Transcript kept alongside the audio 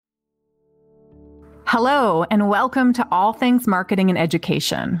Hello, and welcome to All Things Marketing and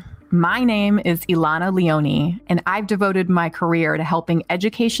Education. My name is Ilana Leone, and I've devoted my career to helping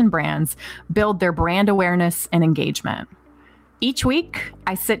education brands build their brand awareness and engagement. Each week,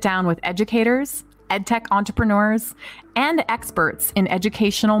 I sit down with educators, edtech entrepreneurs, and experts in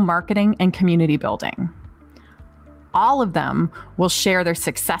educational marketing and community building. All of them will share their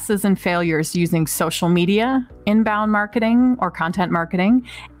successes and failures using social media, inbound marketing or content marketing,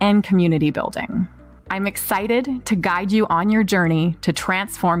 and community building. I'm excited to guide you on your journey to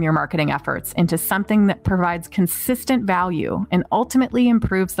transform your marketing efforts into something that provides consistent value and ultimately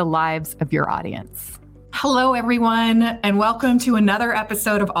improves the lives of your audience. Hello, everyone, and welcome to another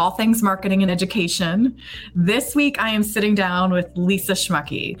episode of All Things Marketing and Education. This week, I am sitting down with Lisa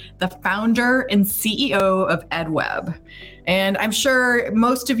Schmucke, the founder and CEO of EdWeb. And I'm sure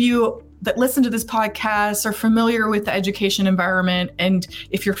most of you that listen to this podcast are familiar with the education environment. And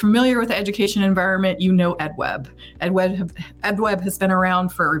if you're familiar with the education environment, you know EdWeb. EdWeb has been around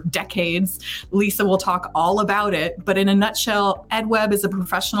for decades. Lisa will talk all about it. But in a nutshell, EdWeb is a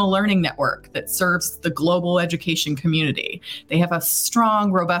professional learning network that serves the global education community. They have a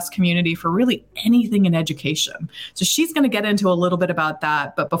strong, robust community for really anything in education. So she's going to get into a little bit about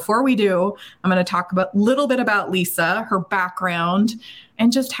that. But before we do, I'm going to talk a little bit about Lisa, her background,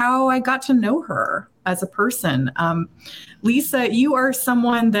 and just how I got to know her as a person. Lisa, you are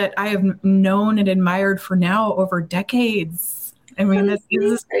someone that I have known and admired for now over decades. I mean, this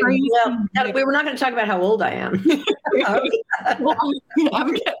is crazy. Well, we're not going to talk about how old I am. Well,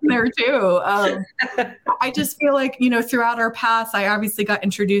 I'm getting there too. I just feel like, throughout our paths, I obviously got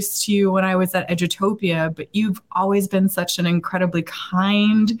introduced to you when I was at Edutopia, but you've always been such an incredibly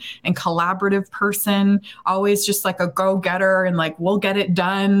kind and collaborative person, always just like a go-getter and like, we'll get it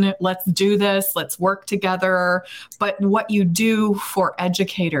done. Let's do this. Let's work together. But what you do for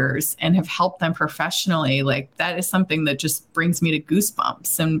educators and have helped them professionally, like that is something that just brings me to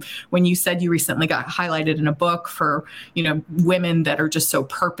goosebumps. And when you said you recently got highlighted in a book for, women that are just so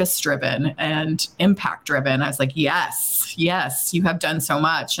purpose-driven and impact-driven, I was like, yes, you have done so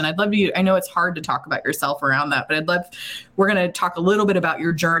much. And I'd love to, I know it's hard to talk about yourself around that, but we're going to talk a little bit about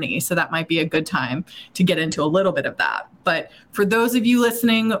your journey. So that might be a good time to get into a little bit of that. But for those of you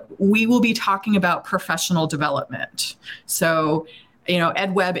listening, we will be talking about professional development. So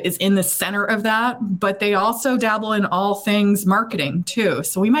EdWeb is in the center of that, but they also dabble in all things marketing too.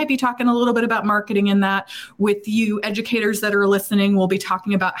 So we might be talking a little bit about marketing in that. With you educators that are listening, we'll be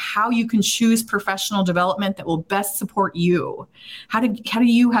talking about how you can choose professional development that will best support you. How do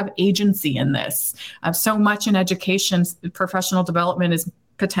you have agency in this? So much in education, professional development is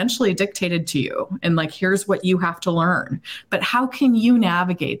potentially dictated to you. And like, here's what you have to learn. But how can you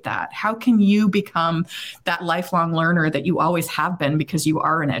navigate that? How can you become that lifelong learner that you always have been because you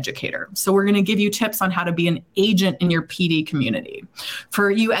are an educator? So we're going to give you tips on how to be an agent in your PD community. For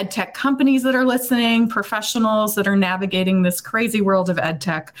you edtech companies that are listening, professionals that are navigating this crazy world of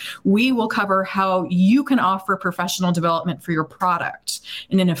edtech, we will cover how you can offer professional development for your product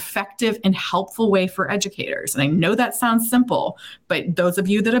in an effective and helpful way for educators. And I know that sounds simple, but those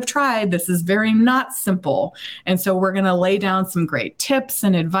of you that have tried, this is very not simple. And so we're going to lay down some great tips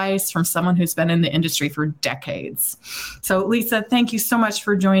and advice from someone who's been in the industry for decades. So Lisa, thank you so much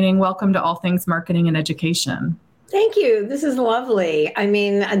for joining. Welcome to All Things Marketing and Education. Thank you. This is lovely. I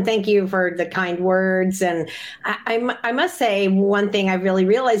mean, and thank you for the kind words. And I must say, one thing I really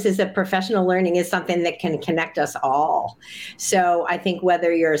realized is that professional learning is something that can connect us all. So I think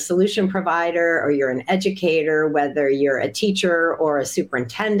whether you're a solution provider or you're an educator, whether you're a teacher or a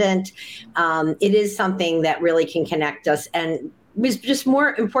superintendent, it is something that really can connect us, and was just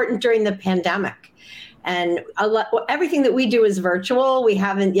more important during the pandemic. And everything that we do is virtual. We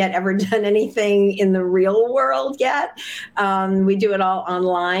haven't yet ever done anything in the real world yet. We do it all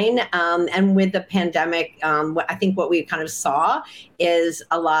online. And with the pandemic, I think what we kind of saw is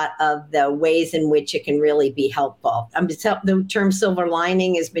a lot of the ways in which it can really be helpful. The term silver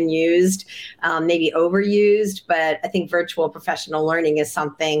lining has been used, maybe overused, but I think virtual professional learning is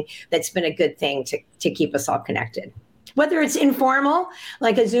something that's been a good thing to keep us all connected. Whether it's informal,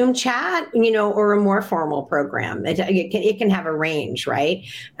 like a Zoom chat, or a more formal program, it can have a range, right,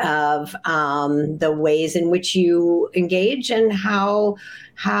 of the ways in which you engage and how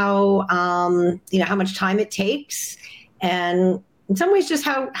much time it takes, and in some ways just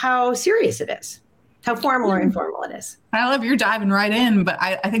how serious it is, how formal or informal it is. I love you're diving right in, but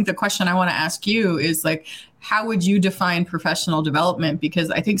I think the question I want to ask you is like, how would you define professional development? Because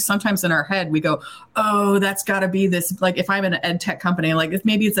I think sometimes in our head we go, oh, that's got to be this, like if I'm in an ed tech company, like if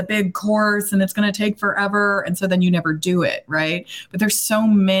maybe it's a big course and it's going to take forever. And so then you never do it, right? But there's so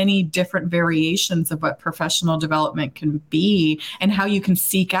many different variations of what professional development can be and how you can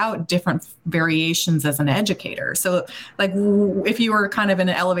seek out different variations as an educator. So like if you were kind of in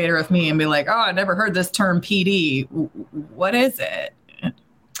an elevator with me and be like, oh, I never heard this term PD, what is it?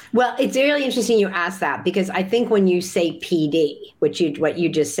 Well, it's really interesting you ask that, because I think when you say PD, what you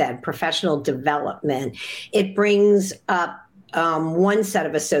just said, professional development, it brings up one set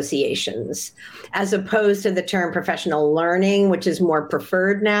of associations, as opposed to the term professional learning, which is more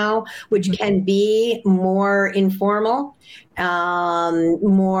preferred now, which can be more informal,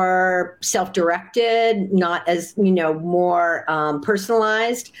 more self-directed, not as, more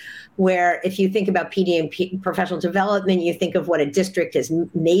personalized. Where if you think about PD and professional development, you think of what a district has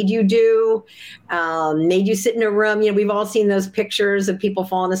made you do, made you sit in a room. We've all seen those pictures of people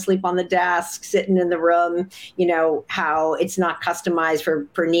falling asleep on the desk, sitting in the room, how it's not customized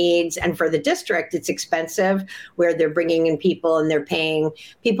for needs. And for the district, it's expensive, where they're bringing in people and they're paying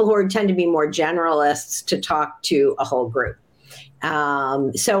people who tend to be more generalists to talk to a whole group.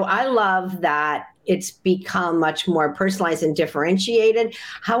 So I love that it's become much more personalized and differentiated.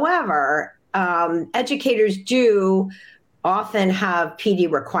 However, educators do often have PD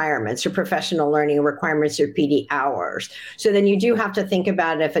requirements or professional learning requirements or PD hours. So then you do have to think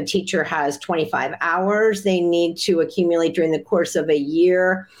about, if a teacher has 25 hours they need to accumulate during the course of a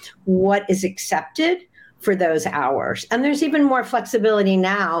year, what is accepted for those hours. And there's even more flexibility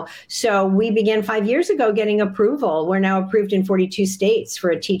now. So we began 5 years ago getting approval. We're now approved in 42 states for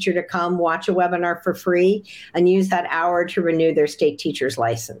a teacher to come watch a webinar for free and use that hour to renew their state teacher's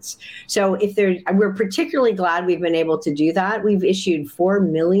license. So we're particularly glad we've been able to do that. We've issued 4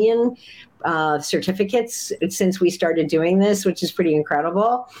 million certificates since we started doing this, which is pretty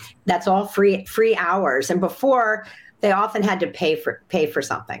incredible. That's all free hours. And before, they often had to pay for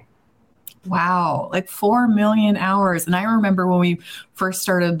something. Wow, like 4 million hours. And I remember when we first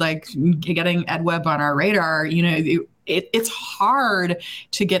started like getting EdWeb on our radar, it's hard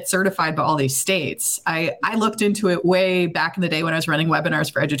to get certified by all these states. I looked into it way back in the day when I was running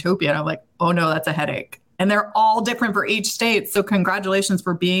webinars for Edutopia, and I'm like, oh no, that's a headache. And they're all different for each state. So congratulations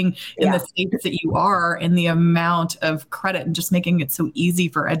for being in the states that you are, and the amount of credit, and just making it so easy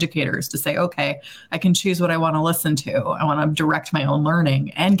for educators to say, okay, I can choose what I want to listen to. I want to direct my own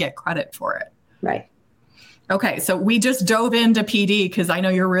learning and get credit for it. Right. Okay. So we just dove into PD because I know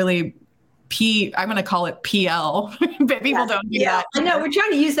you're really I'm going to call it PL, but people don't do that. I know, we're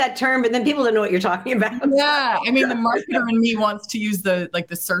trying to use that term, but then people don't know what you're talking about. Yeah. I mean, the marketer in me wants to use the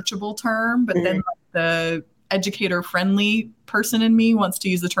searchable term, but then the educator friendly person in me wants to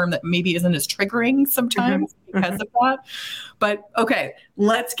use the term that maybe isn't as triggering sometimes because of that. But okay,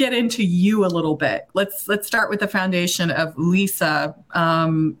 let's get into you a little bit. Let's start with the foundation of Lisa,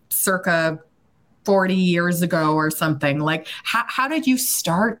 circa 40 years ago or something. Like, how did you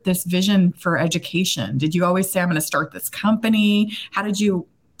start this vision for education? Did you always say, I'm going to start this company? How did you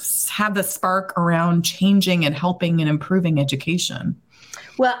have the spark around changing and helping and improving education?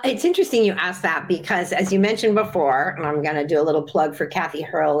 Well, it's interesting you asked that, because as you mentioned before, and I'm going to do a little plug for Kathy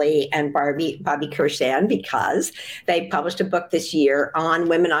Hurley and Bobby Kurshan, because they published a book this year on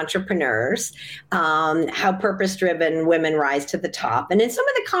women entrepreneurs, how purpose-driven women rise to the top. And in some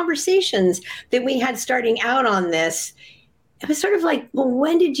of the conversations that we had starting out on this, it was sort of like, well,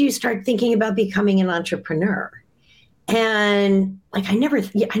 when did you start thinking about becoming an entrepreneur? And like, I never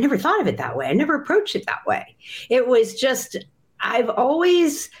thought of it that way. I never approached it that way. It was just, I've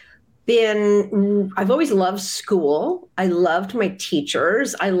always loved school. I loved my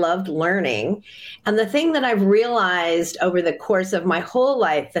teachers. I loved learning. And the thing that I've realized over the course of my whole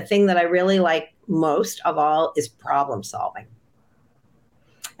life, the thing that I really like most of all is problem solving.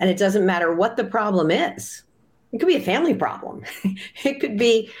 And it doesn't matter what the problem is. It could be a family problem. It could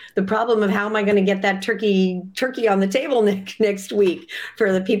be the problem of how am I going to get that turkey on the table next week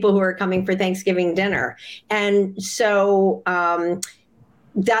for the people who are coming for Thanksgiving dinner. And so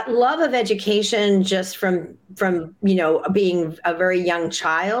that love of education, just from being a very young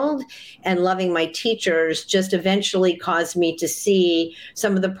child and loving my teachers, just eventually caused me to see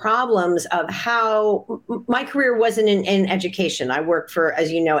some of the problems of how my career wasn't in education. I worked for,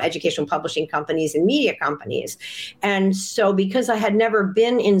 as you know, educational publishing companies and media companies. And so because I had never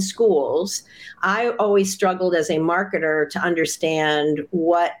been in schools, I always struggled as a marketer to understand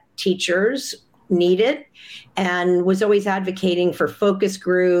what teachers needed, and was always advocating for focus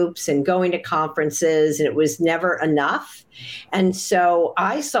groups and going to conferences, and it was never enough. And so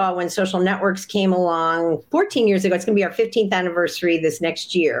I saw when social networks came along 14 years ago, it's going to be our 15th anniversary this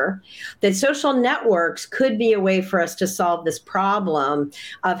next year, that social networks could be a way for us to solve this problem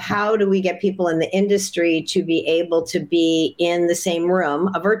of how do we get people in the industry to be able to be in the same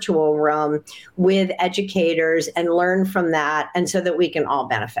room, a virtual room, with educators and learn from that, and so that we can all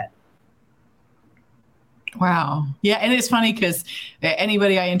benefit. Wow. Yeah. And it's funny because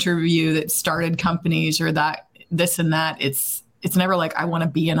anybody I interview that started companies or that this and that, it's never like, I want to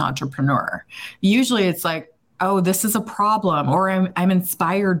be an entrepreneur. Usually it's like, oh, this is a problem, or I'm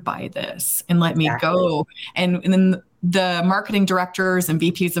inspired by this and let me go. And then the marketing directors and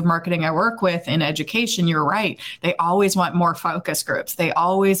VPs of marketing I work with in education, you're right. They always want more focus groups. They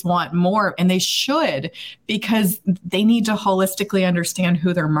always want more, and they should, because they need to holistically understand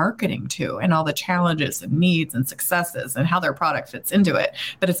who they're marketing to and all the challenges and needs and successes and how their product fits into it.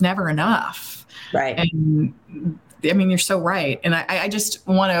 But it's never enough. Right. And I mean, you're so right. And I just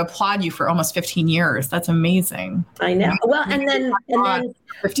want to applaud you for almost 15 years. That's amazing. I know. Well, and then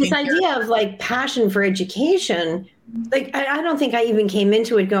this idea of like passion for education, like, I don't think I even came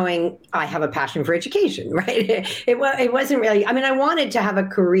into it going, I have a passion for education, right? It wasn't really, I mean, I wanted to have a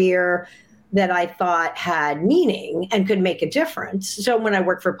career that I thought had meaning and could make a difference. So when I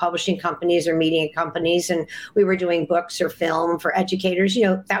worked for publishing companies or media companies and we were doing books or film for educators,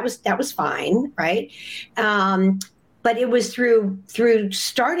 that was fine, right? But it was through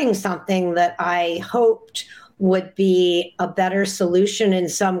starting something that I hoped would be a better solution in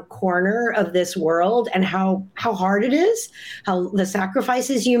some corner of this world, and how hard it is, how the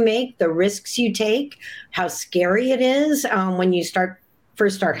sacrifices you make, the risks you take, how scary it is when you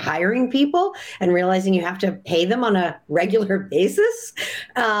first start hiring people and realizing you have to pay them on a regular basis,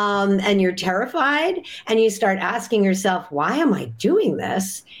 and you're terrified, and you start asking yourself, why am I doing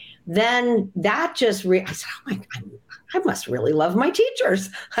this? Then that just, I said, oh my God, I must really love my teachers.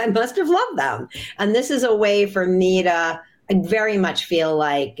 I must have loved them. And this is a way for me to, I very much feel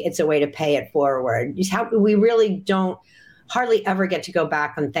like it's a way to pay it forward. We really don't hardly ever get to go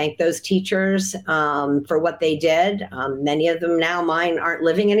back and thank those teachers for what they did. Many of them now, mine, aren't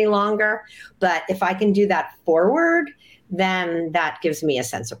living any longer. But if I can do that forward, then that gives me a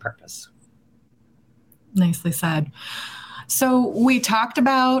sense of purpose. Nicely said. So we talked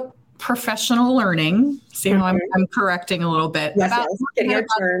about professional learning. See how I'm correcting a little bit. Yes, getting our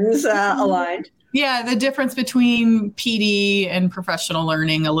terms aligned. Yeah, the difference between PD and professional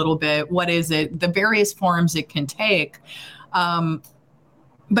learning a little bit. What is it? The various forms it can take. But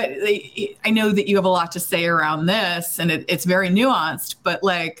I know that you have a lot to say around this, and it's very nuanced, but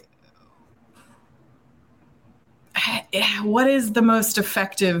like, what is the most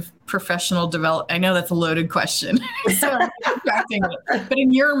effective professional development? I know that's a loaded question. So I'm expecting it. But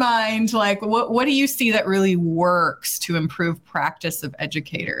in your mind, like, what do you see that really works to improve practice of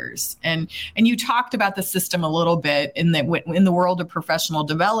educators? And you talked about the system a little bit in the world of professional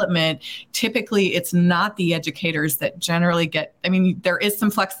development. Typically, it's not the educators that generally get. I mean, there is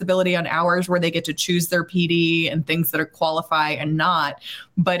some flexibility on hours where they get to choose their PD and things that are qualify and not.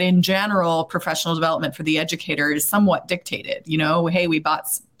 But in general, professional development for the educator is somewhat dictated. Hey, we bought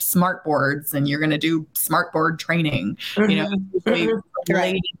smart boards and you're going to do smart board training,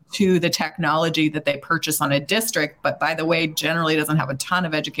 related to the technology that they purchase on a district. But by the way, generally doesn't have a ton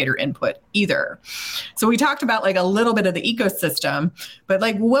of educator input either. So we talked about like a little bit of the ecosystem, but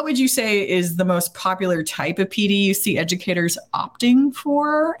like, what would you say is the most popular type of PD you see educators opting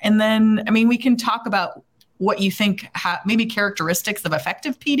for? And then, I mean, we can talk about what you think maybe characteristics of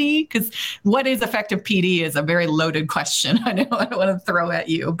effective PD, because what is effective PD is a very loaded question. I know I don't want to throw at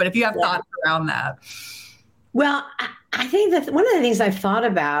you, but if you have thoughts around that. Well, I think that one of the things I've thought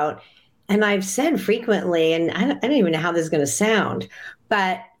about, and I've said frequently, and I don't even know how this is going to sound,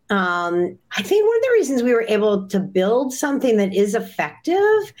 but I think one of the reasons we were able to build something that is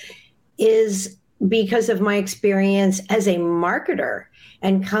effective is because of my experience as a marketer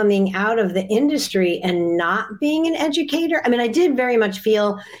and coming out of the industry and not being an educator. I mean, I did very much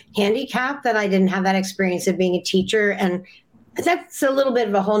feel handicapped that I didn't have that experience of being a teacher. And that's a little bit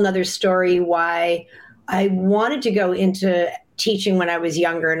of a whole nother story why I wanted to go into teaching when I was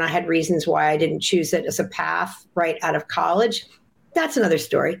younger. And I had reasons why I didn't choose it as a path right out of college. That's another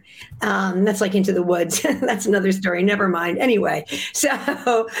story. That's like Into the Woods. That's another story. Never mind. Anyway,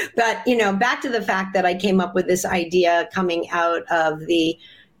 but, back to the fact that I came up with this idea coming out of the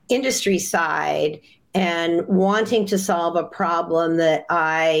industry side and wanting to solve a problem that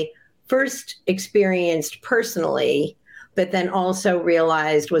I first experienced personally but then also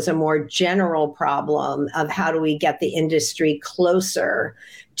realized was a more general problem of how do we get the industry closer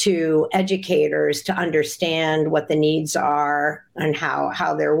to educators to understand what the needs are and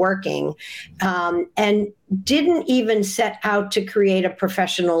how they're working, and didn't even set out to create a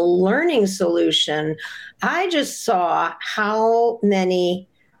professional learning solution. I just saw how many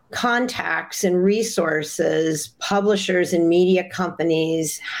contacts and resources publishers and media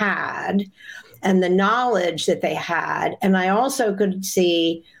companies had and the knowledge that they had. And I also could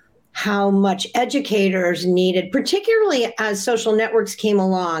see how much educators needed, particularly as social networks came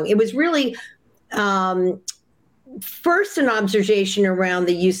along. It was really first an observation around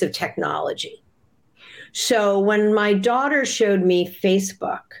the use of technology. So when my daughter showed me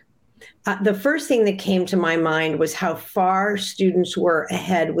Facebook, the first thing that came to my mind was how far students were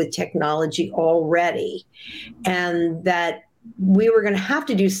ahead with technology already, and that we were going to have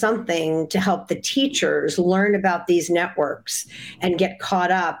to do something to help the teachers learn about these networks and get caught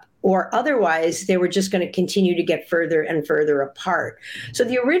up, or otherwise they were just going to continue to get further and further apart. So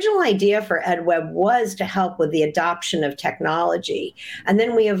the original idea for EdWeb was to help with the adoption of technology. And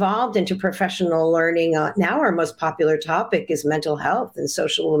then we evolved into professional learning. Now our most popular topic is mental health and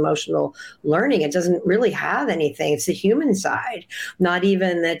social emotional learning. It doesn't really have anything. It's the human side, not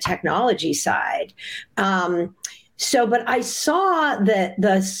even the technology side. But I saw that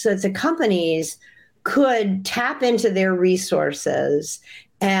the companies could tap into their resources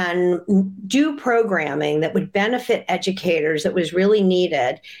and do programming that would benefit educators that was really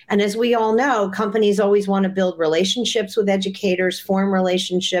needed. And as we all know, companies always want to build relationships with educators, form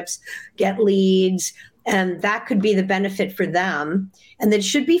relationships, get leads, and that could be the benefit for them. And that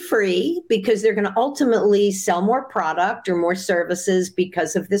should be free because they're going to ultimately sell more product or more services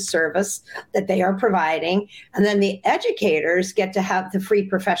because of this service that they are providing. And then the educators get to have the free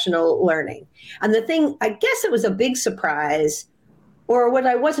professional learning. And the thing, I guess it was a big surprise, or what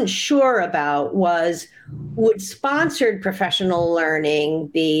I wasn't sure about, was would sponsored professional learning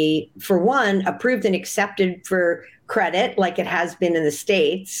be, for one, approved and accepted for credit like it has been in the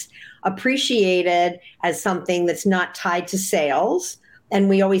States, appreciated as something that's not tied to sales. And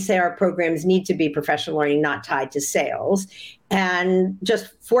we always say our programs need to be professional learning, not tied to sales. And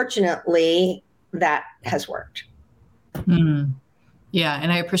just fortunately, that has worked. Yeah.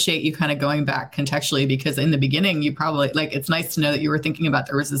 And I appreciate you kind of going back contextually, because in the beginning, you probably, like, it's nice to know that you were thinking about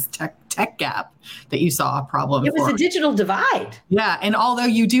there was this tech gap that you saw a problem It was a digital divide. Yeah. And although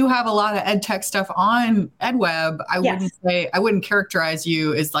you do have a lot of ed tech stuff on EdWeb, I wouldn't characterize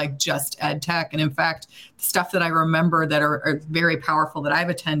you as like just ed tech. And in fact, the stuff that I remember that are very powerful that I've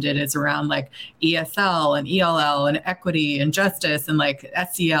attended is around like ESL and ELL and equity and justice and like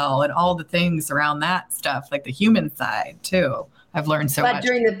SEL and all the things around that stuff, like the human side too. I've learned so much. But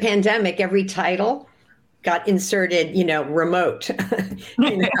during the pandemic, every title got inserted, remote,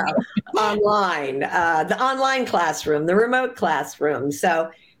 online, the online classroom, the remote classroom.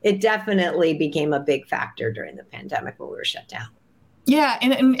 So it definitely became a big factor during the pandemic when we were shut down. Yeah.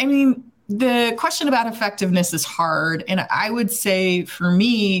 And I mean, the question about effectiveness is hard. And I would say for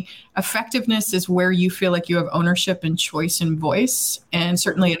me, effectiveness is where you feel like you have ownership and choice and voice. And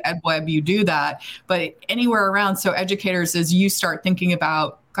certainly at EdWeb, you do that. But anywhere around, so educators, as you start thinking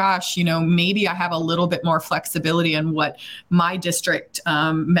about, gosh, maybe I have a little bit more flexibility in what my district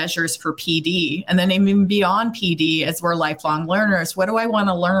measures for PD. And then even beyond PD, as we're lifelong learners, what do I want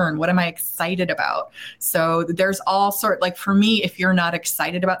to learn? What am I excited about? So there's all like for me, if you're not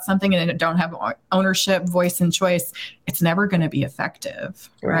excited about something and don't have ownership, voice, and choice, it's never going to be effective,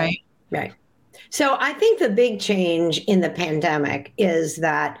 right? Right. So I think the big change in the pandemic is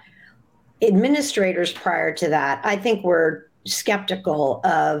that administrators prior to that, I think, were skeptical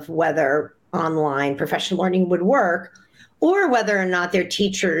of whether online professional learning would work or whether or not their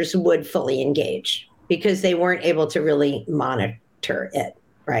teachers would fully engage because they weren't able to really monitor it,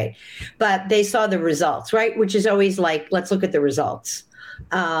 right? But they saw the results, right? Which is always like, let's look at the results.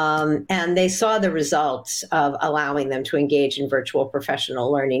 And they saw the results of allowing them to engage in virtual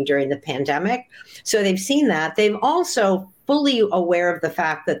professional learning during the pandemic. So they've seen that. They've also fully aware of the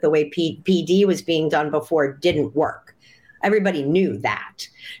fact that the way PD was being done before didn't work. Everybody knew that.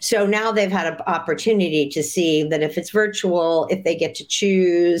 So now they've had an opportunity to see that if it's virtual, if they get to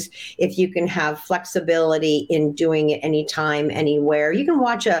choose, if you can have flexibility in doing it anytime, anywhere. You can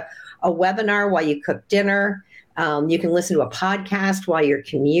watch a webinar while you cook dinner. You can listen to a podcast while you're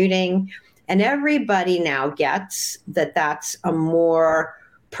commuting. And everybody now gets that that's a more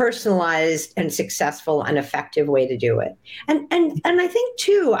personalized and successful and effective way to do it. And I think,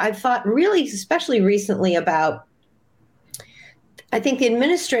 too, I've thought really, especially recently, about I think the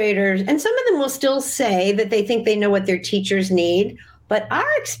administrators, and some of them will still say that they think they know what their teachers need. But our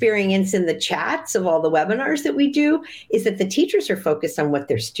experience in the chats of all the webinars that we do is that the teachers are focused on what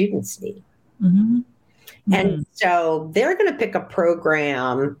their students need. Mm-hmm. Mm-hmm. And so they're going to pick a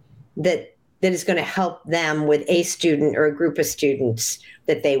program that is going to help them with a student or a group of students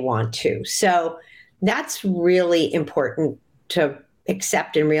that they want to. So that's really important to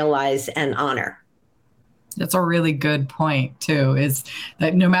accept and realize and honor. That's a really good point, too, is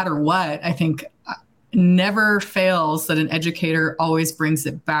that no matter what, I think never fails that an educator always brings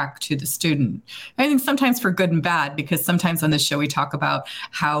it back to the student. I think sometimes for good and bad, because sometimes on this show we talk about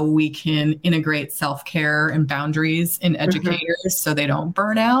how we can integrate self-care and boundaries in educators so they don't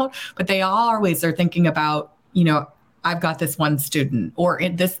burn out, but they always are thinking about, I've got this one student, or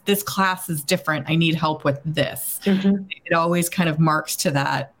this class is different. I need help with this. Mm-hmm. It always kind of marks to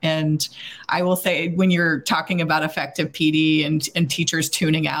that. And I will say, when you're talking about effective PD and teachers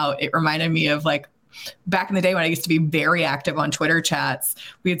tuning out, it reminded me of like back in the day when I used to be very active on Twitter chats.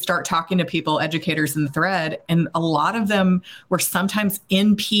 We'd start talking to people, educators in the thread, and a lot of them were sometimes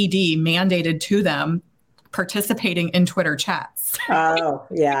in PD mandated to them participating in Twitter chats. Oh,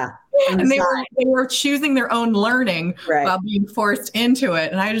 yeah. And they were choosing their own learning while being forced into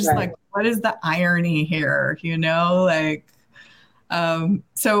it. And I just like, what is the irony here?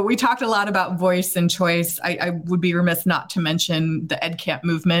 So we talked a lot about voice and choice. I would be remiss not to mention the EdCamp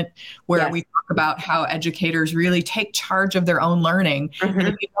movement, where we talk about how educators really take charge of their own learning. Mm-hmm. And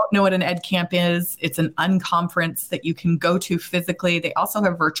if you don't know what an EdCamp is, it's an unconference that you can go to physically. They also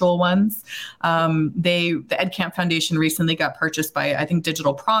have virtual ones. The EdCamp Foundation recently got purchased by, I think,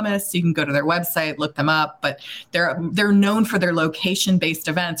 Digital Promise. You can go to their website, look them up, but they're known for their location-based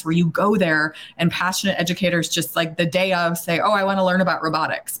events where you go there and passionate educators just like the day of say, oh, I want to learn about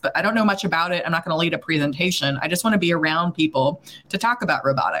robotics, but I don't know much about it. I'm not going to lead a presentation. I just want to be around people to talk about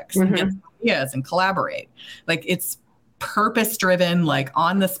robotics and get ideas and collaborate. Like, it's purpose-driven, like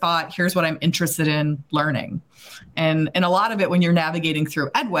on the spot. Here's what I'm interested in learning. And a lot of it, when you're navigating through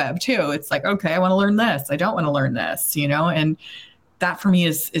EdWeb too, it's like, okay, I want to learn this. I don't want to learn this, and that for me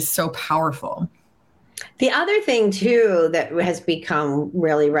is so powerful. The other thing too that has become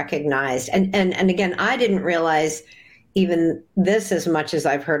really recognized, and again, I didn't realize even this as much as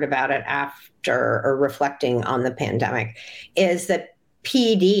I've heard about it after or reflecting on the pandemic, is that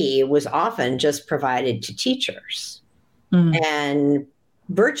PD was often just provided to teachers. Mm. And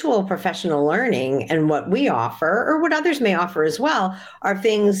virtual professional learning and what we offer, or what others may offer as well, are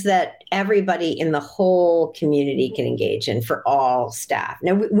things that everybody in the whole community can engage in for all staff.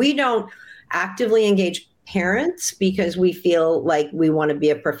 Now, we don't actively engage parents because we feel like we want to be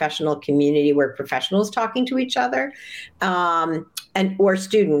a professional community where professionals talking to each other, or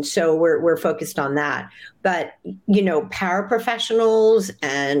students. So we're focused on that. But paraprofessionals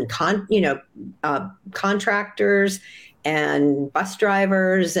and contractors and bus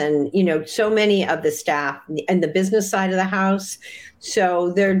drivers and so many of the staff and the business side of the house.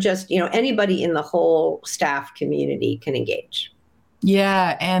 So they're just anybody in the whole staff community can engage.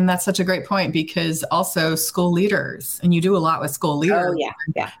 Yeah. And that's such a great point, because also school leaders, and you do a lot with school leaders. Oh,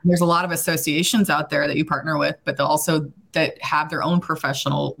 yeah. There's a lot of associations out there that you partner with, but also that have their own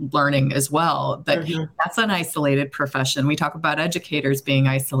professional learning as well. That's an isolated profession. We talk about educators being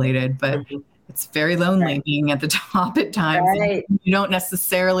isolated, but it's very lonely being at the top at times. Right. You don't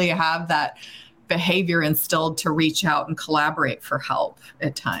necessarily have that behavior instilled to reach out and collaborate for help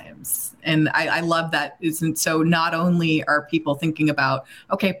at times. And I love that. So not only are people thinking about,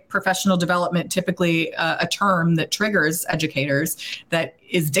 okay, professional development, typically a term that triggers educators, that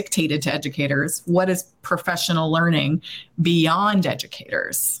is dictated to educators. What is professional learning beyond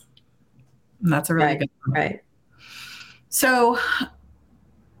educators? And that's a really good one. Right. So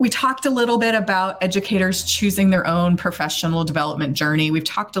we talked a little bit about educators choosing their own professional development journey. We've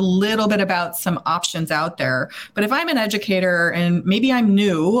talked a little bit about some options out there. But if I'm an educator and maybe I'm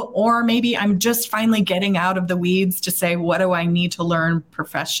new, or maybe I'm just finally getting out of the weeds to say, what do I need to learn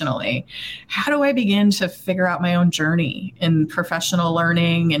professionally? How do I begin to figure out my own journey in professional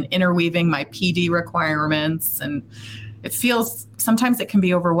learning and interweaving my PD requirements? And it feels, sometimes it can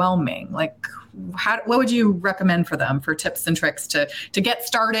be overwhelming. Like, what would you recommend for them for tips and tricks to get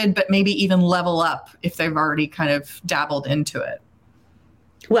started, but maybe even level up if they've already kind of dabbled into it?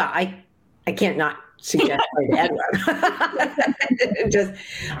 Well, I can't not suggest EdWeb.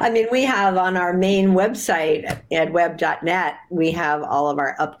 We have on our main website, edweb.net, we have all of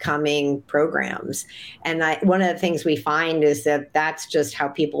our upcoming programs. And one of the things we find is that that's just how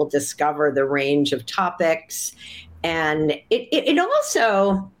people discover the range of topics. And it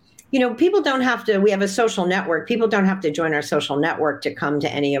also people don't have to, we have a social network. People don't have to join our social network to come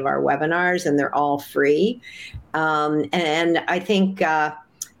to any of our webinars, and they're all free. And I think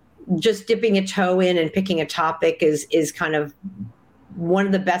just dipping a toe in and picking a topic is kind of one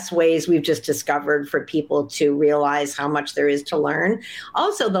of the best ways we've just discovered for people to realize how much there is to learn.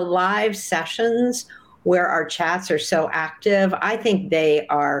 Also, the live sessions where our chats are so active, I think they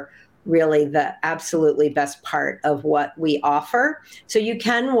are really the absolutely best part of what we offer. So you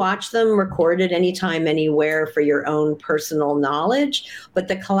can watch them recorded anytime, anywhere for your own personal knowledge, but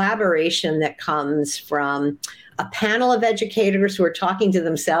the collaboration that comes from a panel of educators who are talking to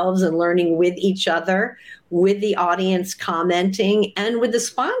themselves and learning with each other, with the audience commenting, and with the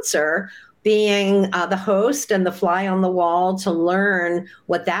sponsor being the host and the fly on the wall to learn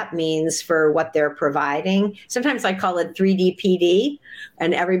what that means for what they're providing. Sometimes I call it 3D PD,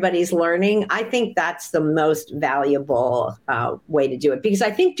 and everybody's learning. I think that's the most valuable way to do it, because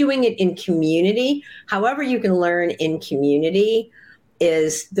I think doing it in community, however you can learn in community,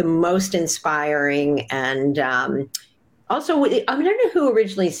 is the most inspiring. And also, I don't know who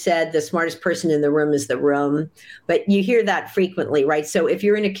originally said the smartest person in the room is the room, but you hear that frequently, right? So if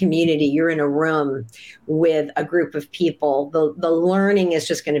you're in a community, you're in a room with a group of people, the learning is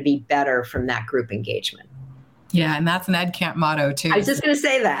just going to be better from that group engagement. Yeah, and that's an EdCamp motto too. I was just going to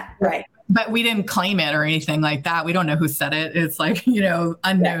say that, right? But we didn't claim it or anything like that. We don't know who said it. It's like,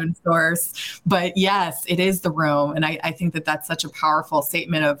 unknown source. But yes, it is the room. And I think that that's such a powerful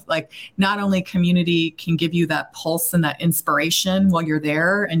statement of like, not only community can give you that pulse and that inspiration while you're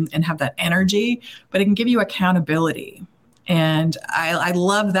there and have that energy, but it can give you accountability. And I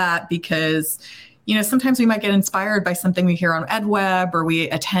love that because sometimes we might get inspired by something we hear on EdWeb, or we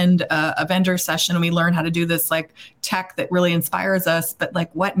attend a vendor session and we learn how to do this like tech that really inspires us, but like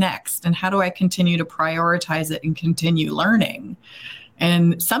what next? And how do I continue to prioritize it and continue learning?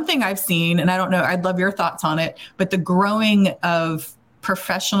 And something I've seen, and I don't know, I'd love your thoughts on it, but the growing of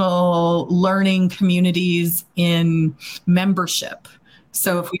professional learning communities in membership.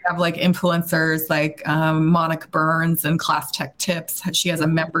 So if we have like influencers like Monica Burns and Class Tech Tips, she has a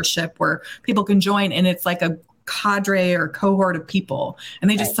membership where people can join, and it's like a cadre or cohort of people, and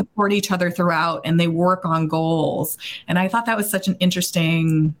they just support each other throughout, and they work on goals. And I thought that was such an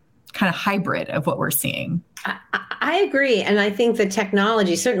interesting kind of hybrid of what we're seing. I agree. And I think the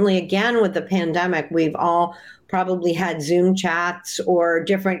technology, certainly again with the pandemic, we've all probably had Zoom chats or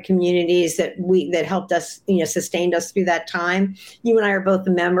different communities that helped us, sustained us through that time. You and I are both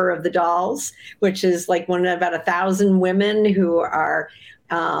a member of the Dolls, which is like about 1,000 women who are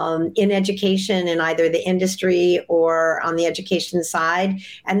in education in either the industry or on the education side.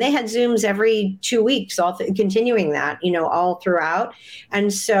 And they had Zooms every 2 weeks, continuing that, all throughout.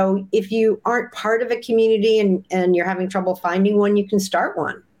 And so if you aren't part of a community and you're having trouble finding one, you can start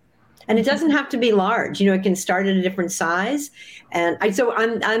one. And it doesn't have to be large, it can start at a different size. And so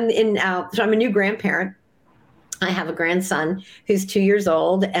I'm a new grandparent. I have a grandson who's 2 years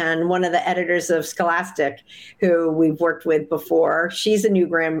old, and one of the editors of Scholastic, who we've worked with before, she's a new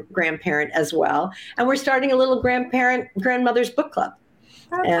grandparent as well. And we're starting a little grandmother's book club.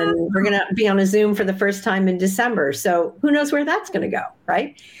 And we're going to be on a Zoom for the first time in December. So who knows where that's going to go,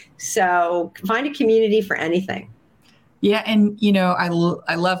 right? So find a community for anything. Yeah. And, I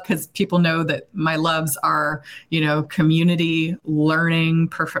love, because people know that my loves are, community,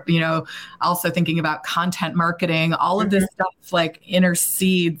 learning, also thinking about content marketing, all of this stuff like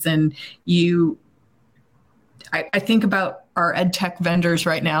intercedes. And I think about our ed tech vendors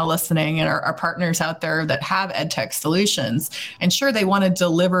right now listening, and our partners out there that have ed tech solutions. And sure, they want to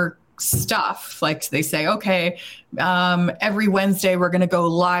deliver stuff. Like they say, okay, every Wednesday we're going to go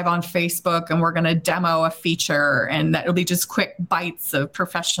live on Facebook and we're going to demo a feature, and that'll be just quick bites of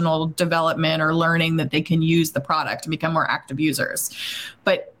professional development or learning that they can use the product and become more active users.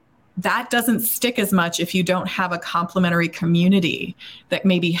 But that doesn't stick as much if you don't have a complementary community that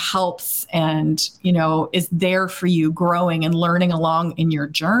maybe helps and, is there for you growing and learning along in your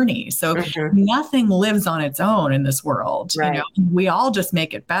journey. So nothing lives on its own in this world. Right. We all just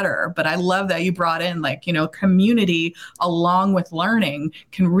make it better. But I love that you brought in community along with learning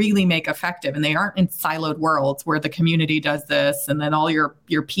can really make effective. And they aren't in siloed worlds where the community does this and then all your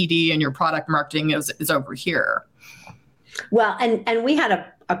PD and your product marketing is over here. Well, and we had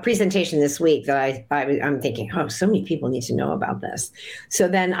a presentation this week that I'm thinking, so many people need to know about this. So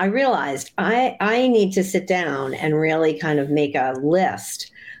then I realized I need to sit down and really kind of make a list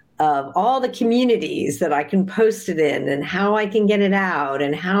of all the communities that I can post it in and how I can get it out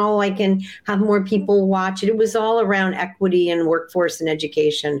and how I can have more people watch it. It was all around equity and workforce and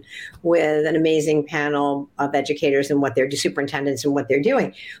education with an amazing panel of educators and superintendents and what they're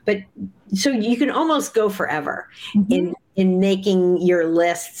doing. But so you can almost go forever in making your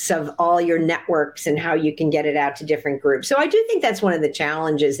lists of all your networks and how you can get it out to different groups. So I do think that's one of the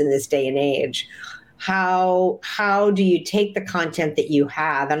challenges in this day and age. How do you take the content that you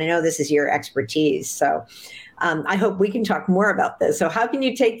have? And I know this is your expertise, so I hope we can talk more about this. So how can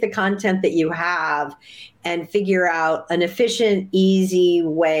you take the content that you have and figure out an efficient, easy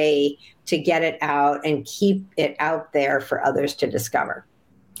way to get it out and keep it out there for others to discover?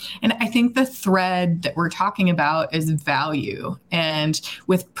 And I think the thread that we're talking about is value. And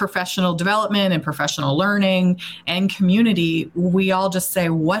with professional development and professional learning and community, we all just say,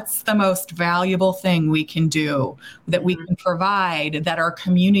 what's the most valuable thing we can do that we can provide that our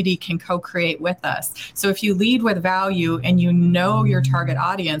community can co-create with us? So if you lead with value and you know your target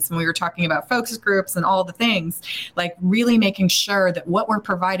audience, and we were talking about focus groups and all the things, like really making sure that what we're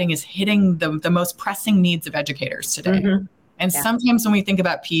providing is hitting the most pressing needs of educators today. And sometimes when we think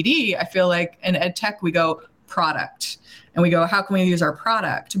about PD, I feel like in ed tech, we go product and we go, how can we use our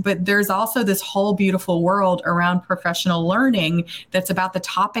product? But there's also this whole beautiful world around professional learning that's about the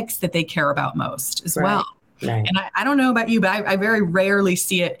topics that they care about most as well. Right. And I don't know about you, but I very rarely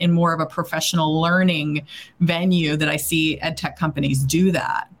see it in more of a professional learning venue that I see ed tech companies do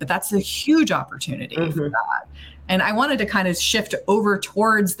that. But that's a huge opportunity for that. And I wanted to kind of shift over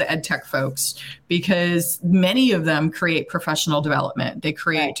towards the ed tech folks because many of them create professional development. They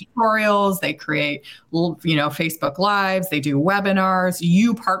create tutorials, they create, Facebook Lives, they do webinars.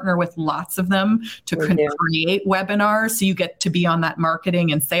 You partner with lots of them to create webinars. So you get to be on that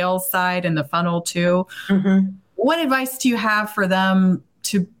marketing and sales side and the funnel too. What advice do you have for them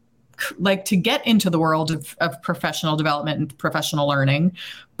to get into the world of professional development and professional learning,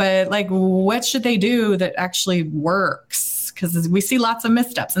 but what should they do that actually works? Because we see lots of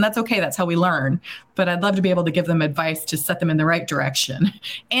missteps, and that's okay. That's how we learn. But I'd love to be able to give them advice to set them in the right direction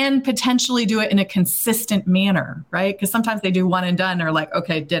and potentially do it in a consistent manner, right? Because sometimes they do one and done or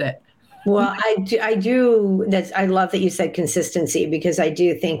okay, did it. Well, I do. I love that you said consistency because I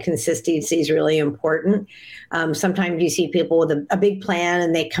do think consistency is really important. Sometimes you see people with a big plan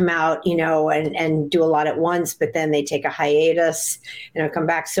and they come out, and do a lot at once, but then they take a hiatus and come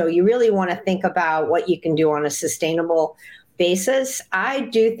back. So you really want to think about what you can do on a sustainable basis. I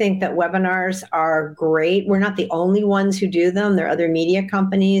do think that webinars are great. We're not the only ones who do them. There are other media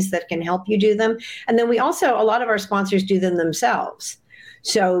companies that can help you do them. And then a lot of our sponsors do them themselves.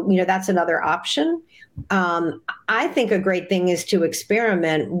 So, that's another option. I think a great thing is to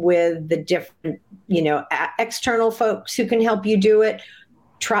experiment with the different, external folks who can help you do it.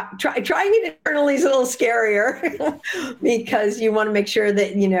 Trying it internally is a little scarier because you want to make sure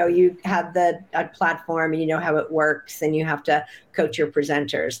that, you have the platform and you know how it works and you have to coach your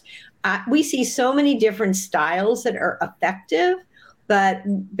presenters. We see so many different styles that are effective, but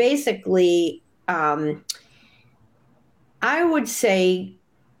basically, I would say,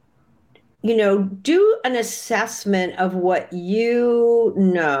 do an assessment of what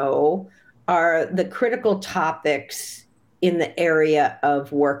are the critical topics in the area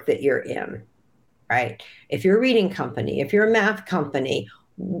of work that you're in, right? If you're a reading company, if you're a math company,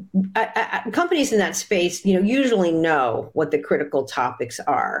 companies in that space, usually know what the critical topics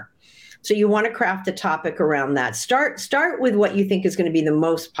are. So you want to craft a topic around that. Start with what you think is going to be the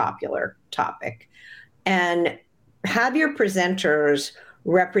most popular topic and have your presenters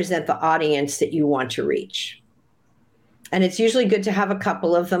represent the audience that you want to reach. And it's usually good to have a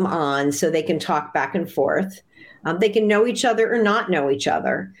couple of them on so they can talk back and forth. They can know each other or not know each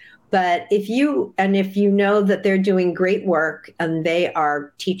other. But if you know that they're doing great work and they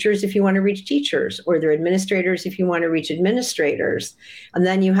are teachers if you want to reach teachers, or they're administrators if you want to reach administrators, and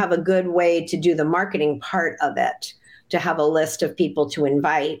then you have a good way to do the marketing part of it, to have a list of people to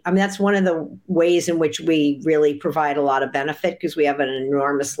invite. That's one of the ways in which we really provide a lot of benefit because we have an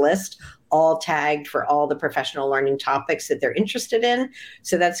enormous list, all tagged for all the professional learning topics that they're interested in.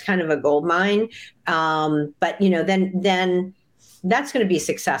 So that's kind of a gold mine. But then that's going to be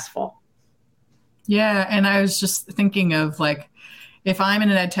successful. Yeah. And I was just thinking of if I'm in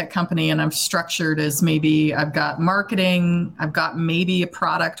an ed tech company and I'm structured as maybe I've got marketing, I've got maybe a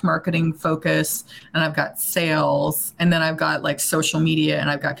product marketing focus, and I've got sales, and then I've got social media and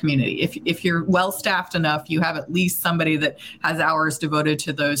I've got community. If you're well staffed enough, you have at least somebody that has hours devoted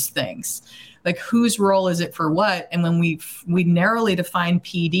to those things. Whose role is it for what? And when we narrowly define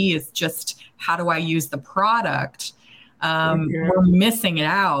PD as just how do I use the product, We're missing it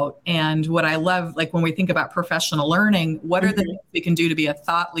out. And what I love, like when we think about professional learning, what are the things we can do to be a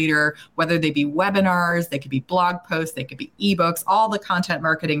thought leader, whether they be webinars, they could be blog posts, they could be ebooks, all the content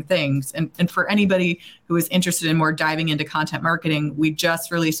marketing things. And for anybody who is interested in more diving into content marketing, we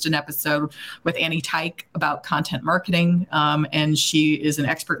just released an episode with Annie Tyke about content marketing. And she is an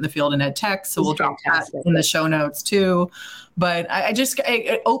expert in the field in ed tech. So we'll drop that in the show notes too. But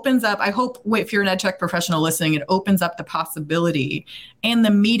it opens up, I hope if you're an ed tech professional listening, it opens up the possibility and the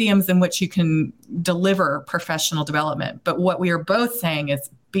mediums in which you can deliver professional development. But what we are both saying is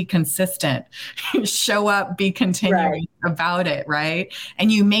be consistent, show up, be continuing about it, right?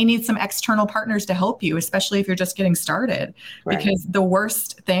 And you may need some external partners to help you, especially if you're just getting started. Because the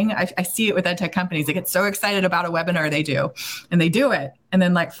worst thing, I see it with ed tech companies, they get so excited about a webinar they do, and they do it, and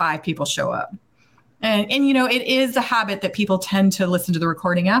then like 5 people show up. And you know, it is a habit that people tend to listen to the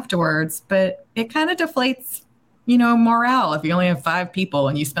recording afterwards, but it kind of deflates, you know, morale if you only have 5 people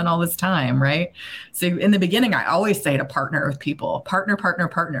and you spend all this time, right? So in the beginning, I always say to partner with people,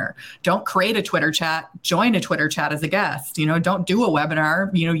 partner. Don't create a Twitter chat, join a Twitter chat as a guest, you know, don't do a webinar,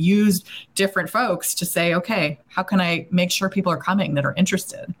 you know, use different folks to say, okay, how can I make sure people are coming that are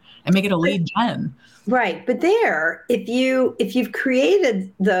interested and make it a lead gen? Right. But there, if you've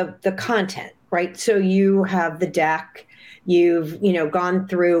created the content, right? So you have the deck, you've, you know, gone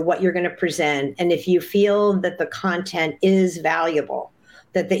through what you're going to present. And if you feel that the content is valuable,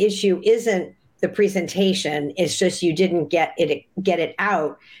 that the issue isn't the presentation, it's just you didn't get it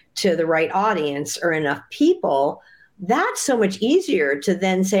out to the right audience or enough people, that's so much easier to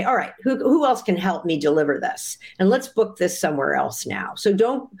then say, all right, who else can help me deliver this? And let's book this somewhere else now. So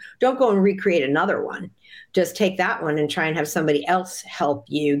don't go and recreate another one. Just take that one and try and have somebody else help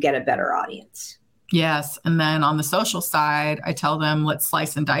you get a better audience. Yes. And then on the social side, I tell them, let's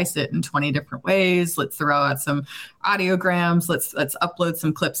slice and dice it in 20 different ways. Let's throw out some audiograms. Let's upload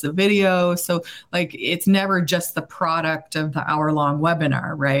some clips of video. So like, it's never just the product of the hour-long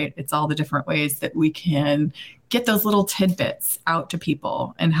webinar, right? It's all the different ways that we can get those little tidbits out to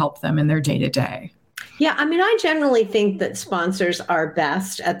people and help them in their day-to-day. Yeah. I mean, I generally think that sponsors are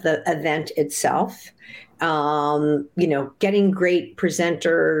best at the event itself. You know, getting great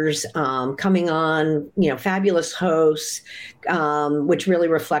presenters, coming on, you know, fabulous hosts, which really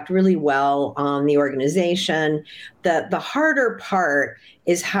reflect really well on the organization. The harder part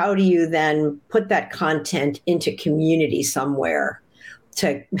is how do you then put that content into community somewhere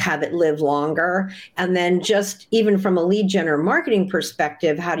to have it live longer? And then just even from a lead gen or marketing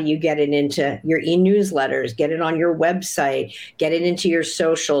perspective, how do you get it into your e-newsletters, get it on your website, get it into your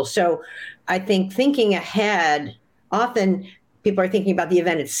social? So I think thinking ahead, often people are thinking about the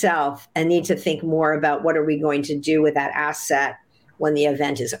event itself and need to think more about what are we going to do with that asset when the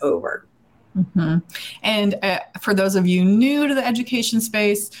event is over. Mm-hmm. And for those of you new to the education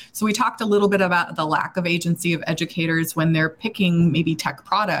space, so we talked a little bit about the lack of agency of educators when they're picking maybe tech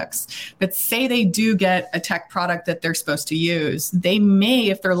products, but say they do get a tech product that they're supposed to use. They may,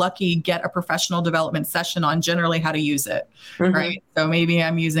 if they're lucky, get a professional development session on generally how to use it, right? So maybe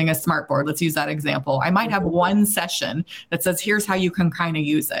I'm using a smartboard. Let's use that example. I might have one session that says, here's how you can kind of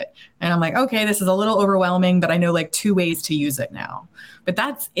use it. And I'm like, okay, this is a little overwhelming, but I know like 2 ways to use it now. But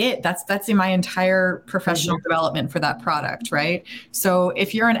that's it. That's in my entire professional development for that product, right? So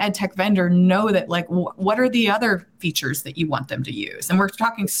if you're an ed tech vendor, know that like, what are the other features that you want them to use? And we're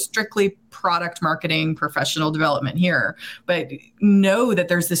talking strictly product marketing, professional development here, but know that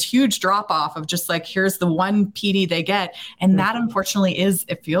there's this huge drop off of just like, here's the one PD they get. And that unfortunately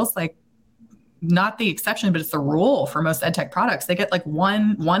it feels like not the exception, but it's the rule for most ed tech products. They get like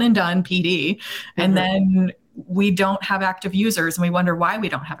one and done PD, and then we don't have active users, and we wonder why we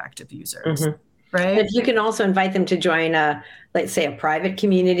don't have active users. Right. If you can also invite them to join let's say a private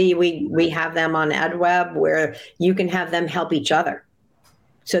community, we have them on EdWeb where you can have them help each other.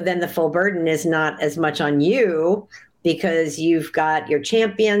 So then the full burden is not as much on you because you've got your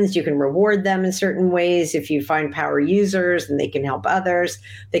champions, you can reward them in certain ways. If you find power users and they can help others,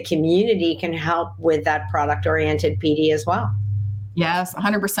 the community can help with that product-oriented PD as well. Yes,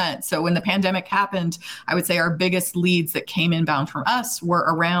 100%. So when the pandemic happened, I would say our biggest leads that came inbound from us were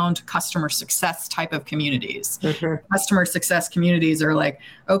around customer success type of communities. Customer success communities are like,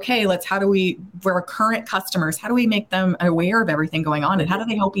 okay, for our current customers, how do we make them aware of everything going on? And how do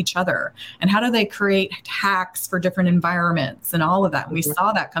they help each other? And how do they create hacks for different environments and all of that? And we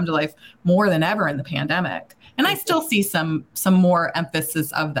saw that come to life more than ever in the pandemic. And I still see some more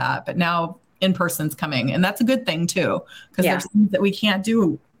emphasis of that, but now in-person's coming. And that's a good thing too, because there's things that we can't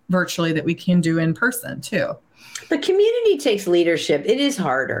do virtually that we can do in person too. But community takes leadership. It is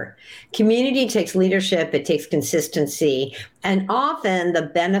harder. Community takes leadership. It takes consistency. And often the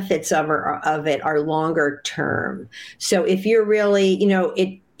benefits of it are longer term. So if you're really,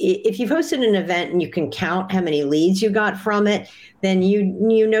 if you've hosted an event and you can count how many leads you got from it, then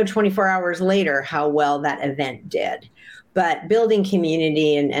you know 24 hours later how well that event did. But building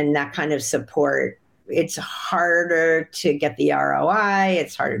community and that kind of support, it's harder to get the ROI.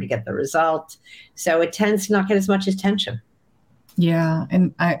 It's harder to get the result. So it tends to not get as much attention. Yeah.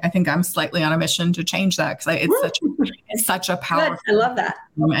 And I think I'm slightly on a mission to change that because it's such a powerful. Good. I love that.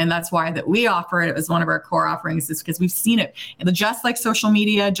 And that's why that we offer it as one of our core offerings, is because we've seen it. And just like social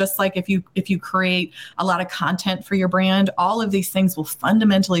media, just like if you create a lot of content for your brand, all of these things will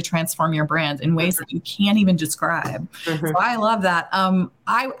fundamentally transform your brand in ways that you can't even describe. So I love that.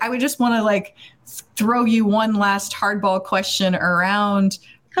 I would just want to throw you one last hardball question around.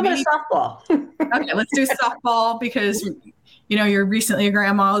 How about a softball? Okay, let's do softball because you're recently a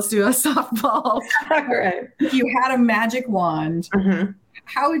grandma. Let's do a softball. All right. If you had a magic wand,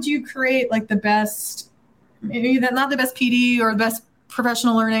 how would you create the best, maybe not the best PD or the best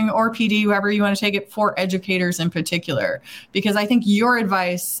professional learning or PD, whoever you want to take it, for educators in particular? Because I think your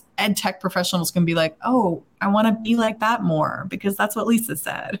advice, ed tech professionals can be like, oh, I want to be like that more because that's what Lisa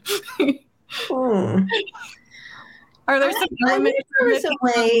said. Are there some elements? There's a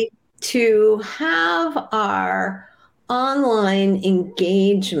way to have our online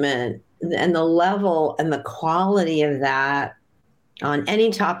engagement and the level and the quality of that on any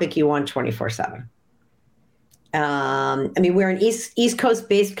topic you want 24/7. We're an East Coast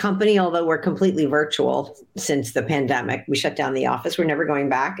based company, although we're completely virtual since the pandemic. We shut down the office. We're never going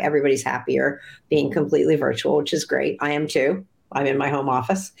back. Everybody's happier being completely virtual, which is great. I am too. I'm in my home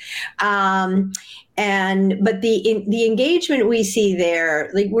office. But the engagement we see there,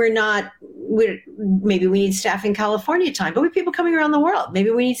 maybe we need staff in California time, but we have people coming around the world. Maybe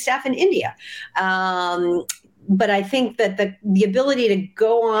we need staff in India. But I think that the ability to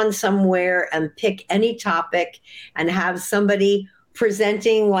go on somewhere and pick any topic and have somebody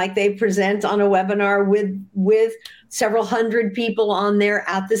presenting like they present on a webinar with several hundred people on there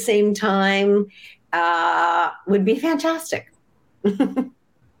at the same time would be fantastic.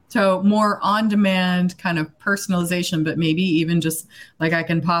 So more on-demand kind of personalization, but maybe even just I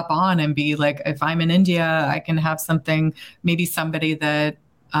can pop on and be if I'm in India, I can have something, maybe somebody that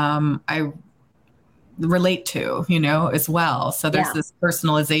I relate to, as well. So there's this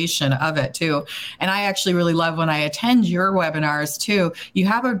personalization of it too. And I actually really love when I attend your webinars too. You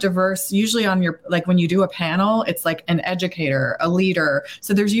have a diverse, usually on your, when you do a panel, it's an educator, a leader.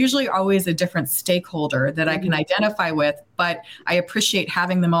 So there's usually always a different stakeholder that I can identify with, but I appreciate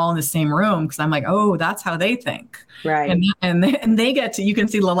having them all in the same room because I'm oh, that's how they think. Right. And they get to, you can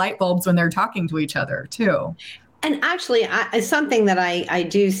see the light bulbs when they're talking to each other too. And actually, something that I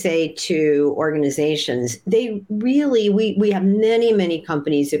do say to organizations, we have many, many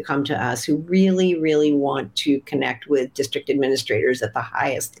companies who come to us who really, really want to connect with district administrators at the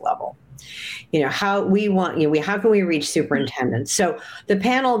highest level. How can we reach superintendents? So the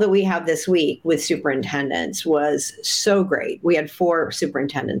panel that we have this week with superintendents was so great. We had 4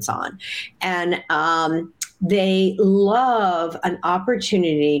 superintendents on, and they love an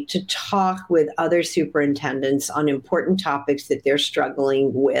opportunity to talk with other superintendents on important topics that they're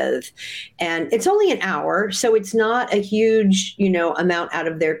struggling with. And it's only an hour, so it's not a huge, amount out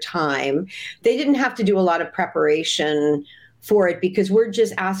of their time. They didn't have to do a lot of preparation for it because we're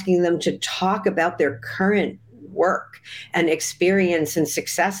just asking them to talk about their current work and experience and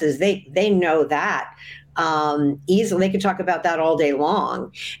successes. They know that. Easily. They could talk about that all day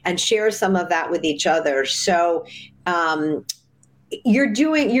long and share some of that with each other. So you're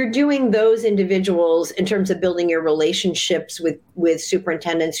doing those individuals in terms of building your relationships with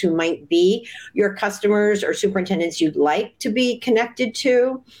superintendents who might be your customers or superintendents you'd like to be connected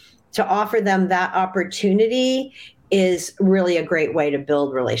to offer them that opportunity is really a great way to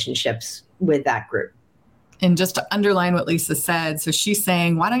build relationships with that group. And just to underline what Lisa said, so she's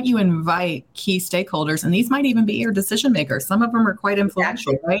saying, why don't you invite key stakeholders? And these might even be your decision makers. Some of them are quite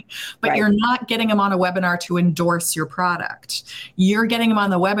influential, right? But you're not getting them on a webinar to endorse your product. You're getting them on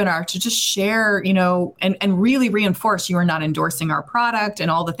the webinar to just share, and really reinforce you are not endorsing our product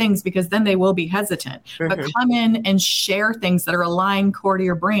and all the things, because then they will be hesitant. But come in and share things that are aligned core to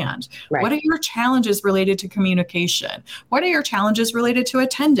your brand. Right. What are your challenges related to communication? What are your challenges related to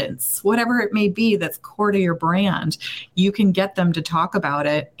attendance? Whatever it may be that's core to your brand, you can get them to talk about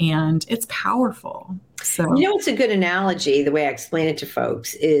it, and it's powerful. So, it's a good analogy. The way I explain it to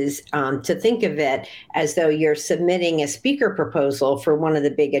folks is to think of it as though you're submitting a speaker proposal for one of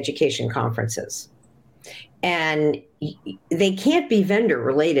the big education conferences. and they can't be vendor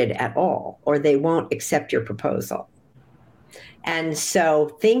related at all, or they won't accept your proposal. And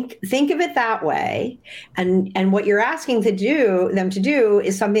so think of it that way. And what you're asking them to do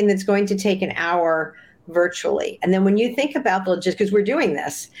is something that's going to take an hour virtually. And then when you think about just because we're doing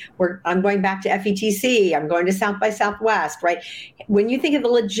this, I'm going back to FETC, I'm going to South by Southwest, right? When you think of the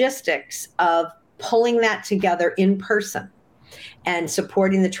logistics of pulling that together in person and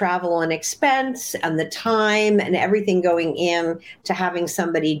supporting the travel and expense and the time and everything going in to having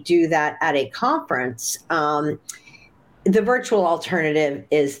somebody do that at a conference, the virtual alternative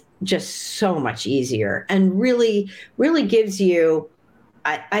is just so much easier and really, really gives you,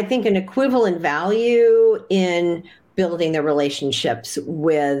 I think, an equivalent value in building the relationships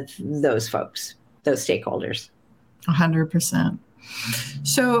with those folks, those stakeholders. 100%.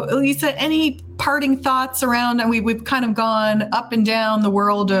 So, Lisa, any parting thoughts around, and we've kind of gone up and down the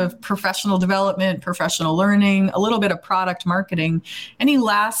world of professional development, professional learning, a little bit of product marketing. Any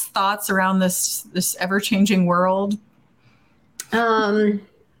last thoughts around this ever-changing world? Good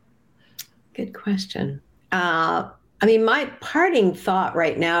question. My parting thought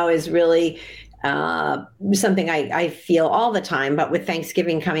right now is really something I feel all the time, but with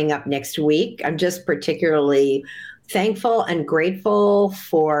Thanksgiving coming up next week, I'm just particularly thankful and grateful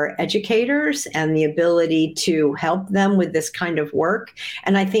for educators and the ability to help them with this kind of work.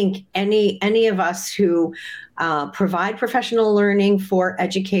 And I think any of us who provide professional learning for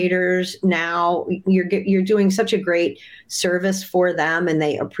educators now, you're doing such a great service for them, and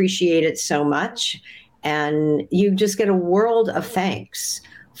they appreciate it so much. And you just get a world of thanks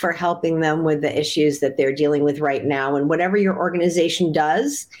for helping them with the issues that they're dealing with right now. And whatever your organization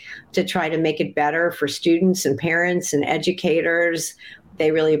does to try to make it better for students and parents and educators, they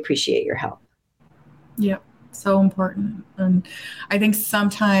really appreciate your help. Yep. So important. And I think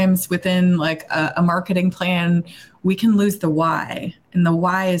sometimes within like a marketing plan, we can lose the why. And the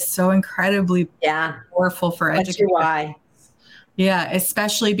why is so incredibly powerful for educators. What's your why? Yeah,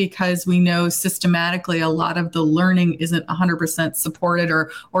 especially because we know systematically a lot of the learning isn't 100% supported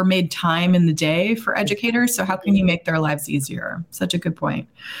or made time in the day for educators. So how can you make their lives easier? Such a good point.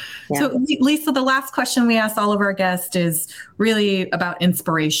 Yeah. So Lisa, the last question we ask all of our guests is really about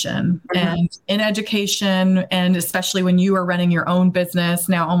inspiration. Mm-hmm. And in education, and especially when you are running your own business,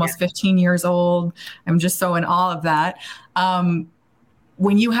 now almost 15 years old, I'm just so in awe of that.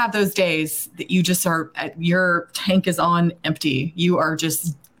 When you have those days that you just your tank is on empty, you are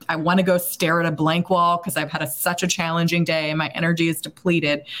just, I want to go stare at a blank wall because I've had such a challenging day and my energy is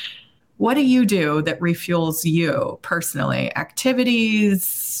depleted. What do you do that refuels you personally?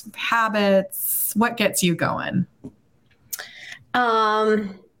 Activities, habits, what gets you going? I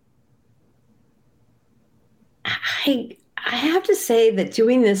have to say that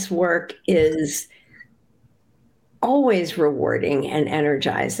doing this work is always rewarding and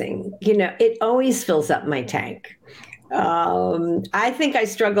energizing. It always fills up my tank. I think I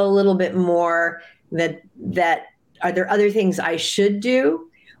struggle a little bit more that are there other things I should do?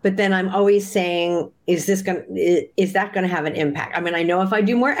 But then I'm always saying, is that going to have an impact? I mean, I know if I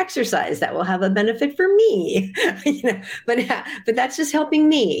do more exercise, that will have a benefit for me, but that's just helping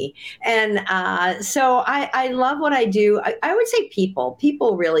me. And so I love what I do. I would say people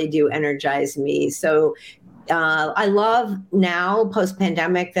really do energize me. So I love now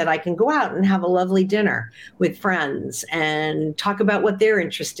post-pandemic that I can go out and have a lovely dinner with friends and talk about what they're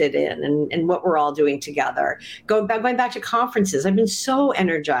interested in and what we're all doing together. Going back to conferences, I've been so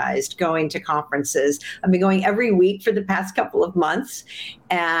energized going to conferences. I've been going every week for the past couple of months,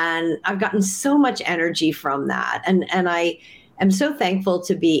 and I've gotten so much energy from that. And I am so thankful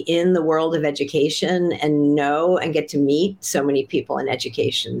to be in the world of education and know and get to meet so many people in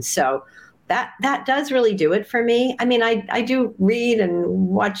education. So that does really do it for me. I mean, I do read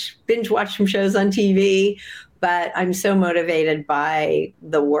and binge watch some shows on TV, but I'm so motivated by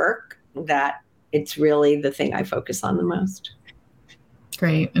the work that it's really the thing I focus on the most.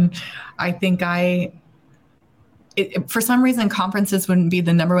 Great. And I think for some reason, conferences wouldn't be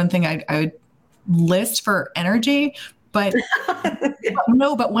the number one thing I would list for energy. But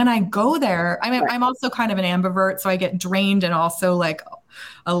no, but when I go there, I mean, I'm also kind of an ambivert, so I get drained and also like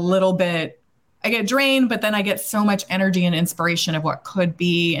a little bit, I get drained, but then I get so much energy and inspiration of what could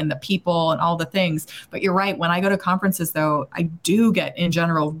be and the people and all the things. But you're right. When I go to conferences, though, I do get in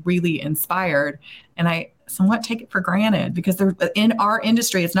general really inspired, and I somewhat take it for granted because they're in our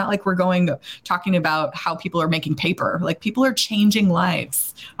industry. It's not like we're talking about how people are making paper. Like, people are changing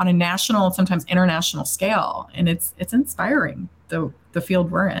lives on a national and sometimes international scale. And it's inspiring, the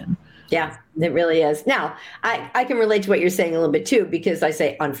field we're in. Yeah, it really is. Now, I can relate to what you're saying a little bit too, because I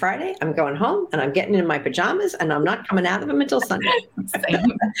say on Friday, I'm going home and I'm getting in my pajamas and I'm not coming out of them until Sunday.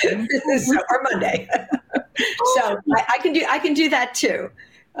 Or Monday. So I can do that too.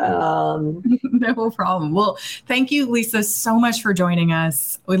 No problem. Well, thank you, Lisa, so much for joining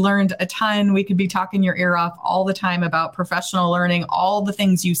us. We learned a ton. We could be talking your ear off all the time about professional learning, all the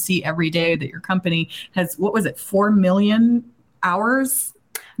things you see every day that your company has, 4 million hours?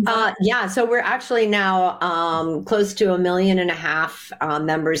 Yeah, so we're actually now close to 1.5 million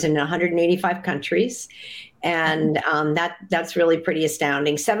members in 185 countries. And that's really pretty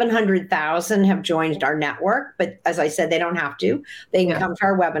astounding. 700,000 have joined our network, but as I said, they don't have to. They can come to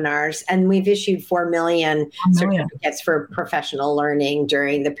our webinars, and we've issued 4 million certificates for professional learning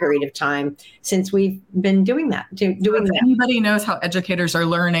during the period of time since we've been doing that. Anybody knows how educators are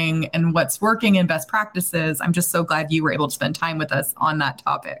learning and what's working and best practices. I'm just so glad you were able to spend time with us on that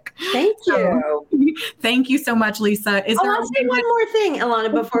topic. Thank you. Thank you so much, Lisa. I'll say one more thing,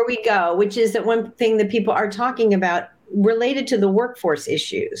 Ilana, before we go, which is that one thing that people are talking about related to the workforce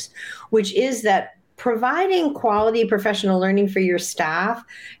issues, which is that providing quality professional learning for your staff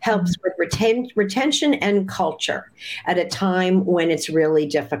helps with retention and culture at a time when it's really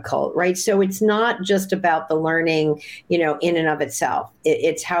difficult, right? So it's not just about the learning, in and of itself.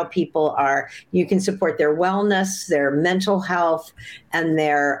 It's how people you can support their wellness, their mental health, and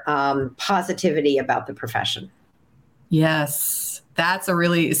their positivity about the profession. Yes. That's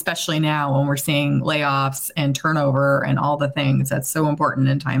especially now when we're seeing layoffs and turnover and all the things, that's so important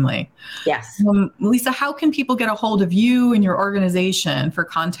and timely. Yes. Lisa, how can people get a hold of you and your organization for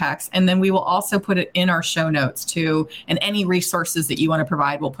contacts? And then we will also put it in our show notes too. And any resources that you want to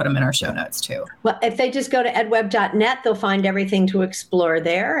provide, we'll put them in our show notes too. Well, if they just go to edweb.net, they'll find everything to explore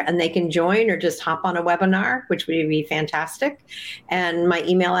there, and they can join or just hop on a webinar, which would be fantastic. And my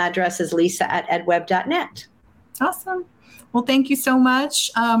email address is lisa@edweb.net. Awesome. Well, thank you so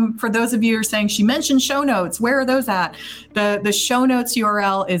much. For those of you who are saying she mentioned show notes, where are those at? The show notes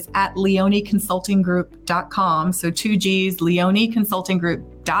URL is at leoneconsultinggroup.com. So 2 G's,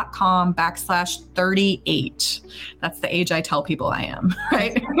 leoneconsultinggroup.com/38. That's the age I tell people I am,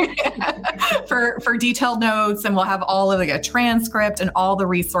 right? for detailed notes, and we'll have all of a transcript and all the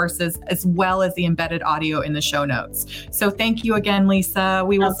resources, as well as the embedded audio in the show notes. So thank you again, Lisa.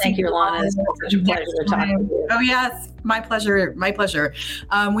 We will thank you, Ilana. It's such a pleasure to talk to you. Oh, yes. My pleasure. My pleasure.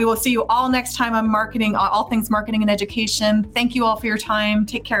 We will see you all next time on marketing, all things marketing and education. Thank you all for your time.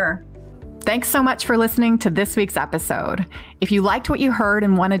 Take care. Thanks so much for listening to this week's episode. If you liked what you heard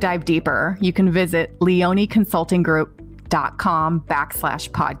and want to dive deeper, you can visit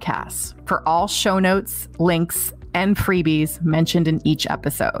leoneconsultinggroup.com/podcasts for all show notes, links, and freebies mentioned in each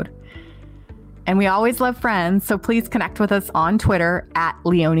episode. And we always love friends, so please connect with us on Twitter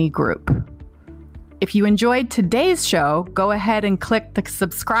 @LeoneGroup. If you enjoyed today's show, go ahead and click the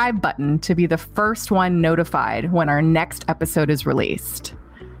subscribe button to be the first one notified when our next episode is released.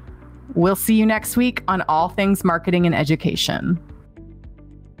 We'll see you next week on All Things Marketing and Education.